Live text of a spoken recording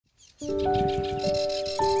Now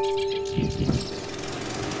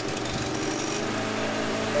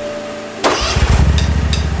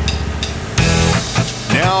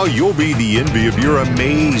you'll be the envy of your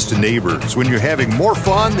amazed neighbors when you're having more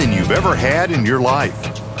fun than you've ever had in your life.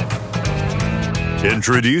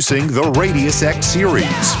 Introducing the Radius X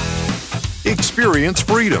series. Experience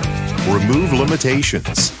freedom, remove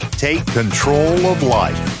limitations, take control of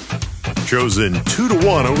life. Chosen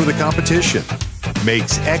 2-to-1 over the competition,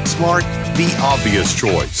 makes Exmark the obvious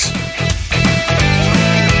choice.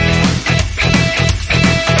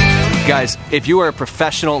 Guys, if you are a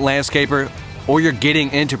professional landscaper, or you're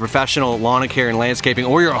getting into professional lawn care and landscaping,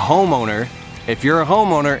 or you're a homeowner, if you're a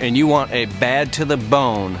homeowner and you want a bad to the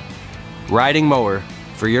bone riding mower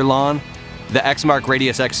for your lawn, the Exmark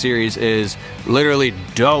Radius X series is literally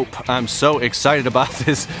dope. I'm so excited about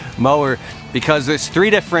this mower because there's 3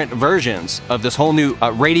 different versions of this whole new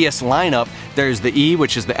Radius lineup. There's the E,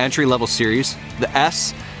 which is the entry-level series, the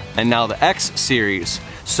S, and now the X series.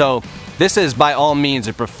 So this is by all means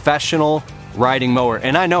a professional riding mower,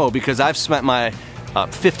 and I know because I've spent my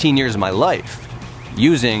 15 years of my life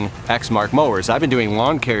using Exmark mowers. I've been doing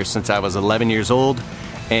lawn care since I was 11 years old,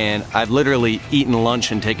 and I've literally eaten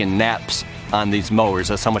lunch and taken naps on these mowers.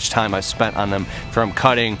 That's how much time I've spent on them, from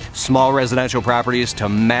cutting small residential properties to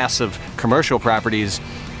massive commercial properties.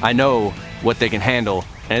 I know what they can handle,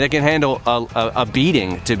 and they can handle a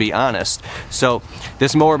beating, to be honest. So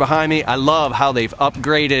this mower behind me, I love how they've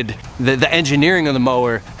upgraded. The engineering of the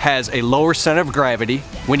mower has a lower center of gravity.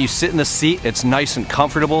 When you sit in the seat, it's nice and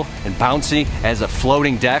comfortable and bouncy as a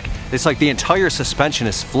floating deck. It's like the entire suspension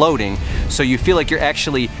is floating, so you feel like you're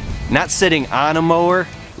actually not sitting on a mower,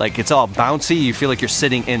 like it's all bouncy. You feel like you're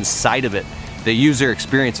sitting inside of it. The user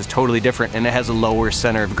experience is totally different, and it has a lower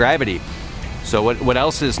center of gravity. So what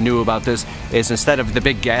else is new about this is instead of the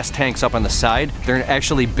big gas tanks up on the side, they're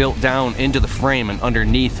actually built down into the frame and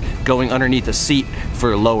underneath, going underneath the seat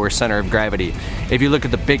for a lower center of gravity. If you look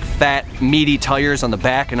at the big fat meaty tires on the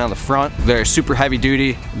back and on the front, they're super heavy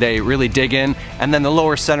duty, they really dig in, and then the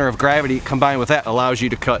lower center of gravity combined with that allows you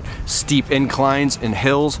to cut steep inclines and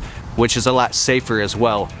hills, which is a lot safer as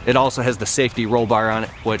well. It also has the safety roll bar on it,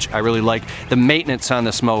 which I really like. The maintenance on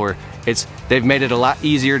this mower, they've made it a lot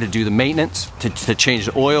easier to do the maintenance, to change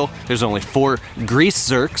the oil. There's only 4 grease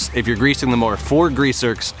zerks. If you're greasing the mower, 4 grease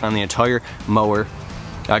zerks on the entire mower.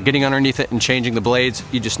 Getting underneath it and changing the blades,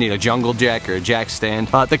 you just need a jungle jack or a jack stand.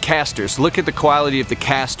 The casters, look at the quality of the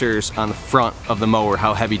casters on the front of the mower,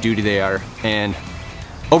 how heavy duty they are. And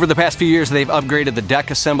over the past few years, they've upgraded the deck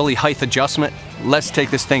assembly height adjustment. Let's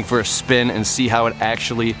take this thing for a spin and see how it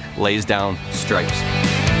actually lays down stripes.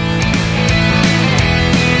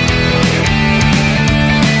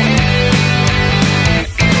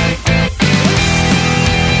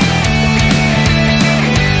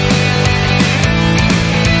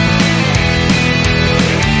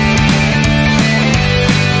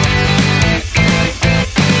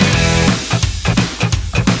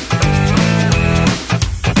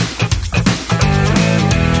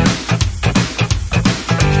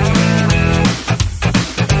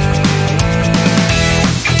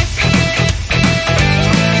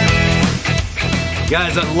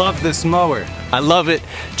 Guys, I love this mower. I love it.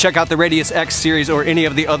 Check out the Radius X series or any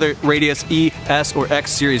of the other Radius E, S, or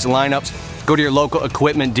X series lineups. Go to your local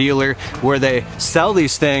equipment dealer where they sell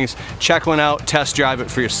these things. Check one out, test drive it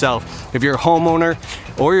for yourself. If you're a homeowner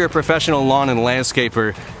or you're a professional lawn and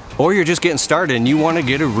landscaper, or you're just getting started and you want to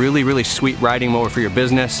get a really, really sweet riding mower for your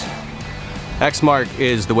business, Exmark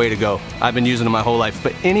is the way to go. I've been using it my whole life.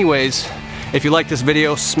 But anyways, if you like this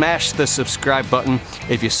video, smash the subscribe button.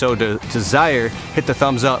 If you so desire, hit the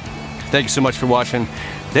thumbs up. Thank you so much for watching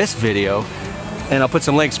this video. And I'll put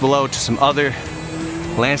some links below to some other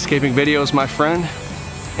landscaping videos, my friend.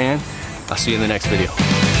 And I'll see you in the next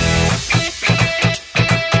video.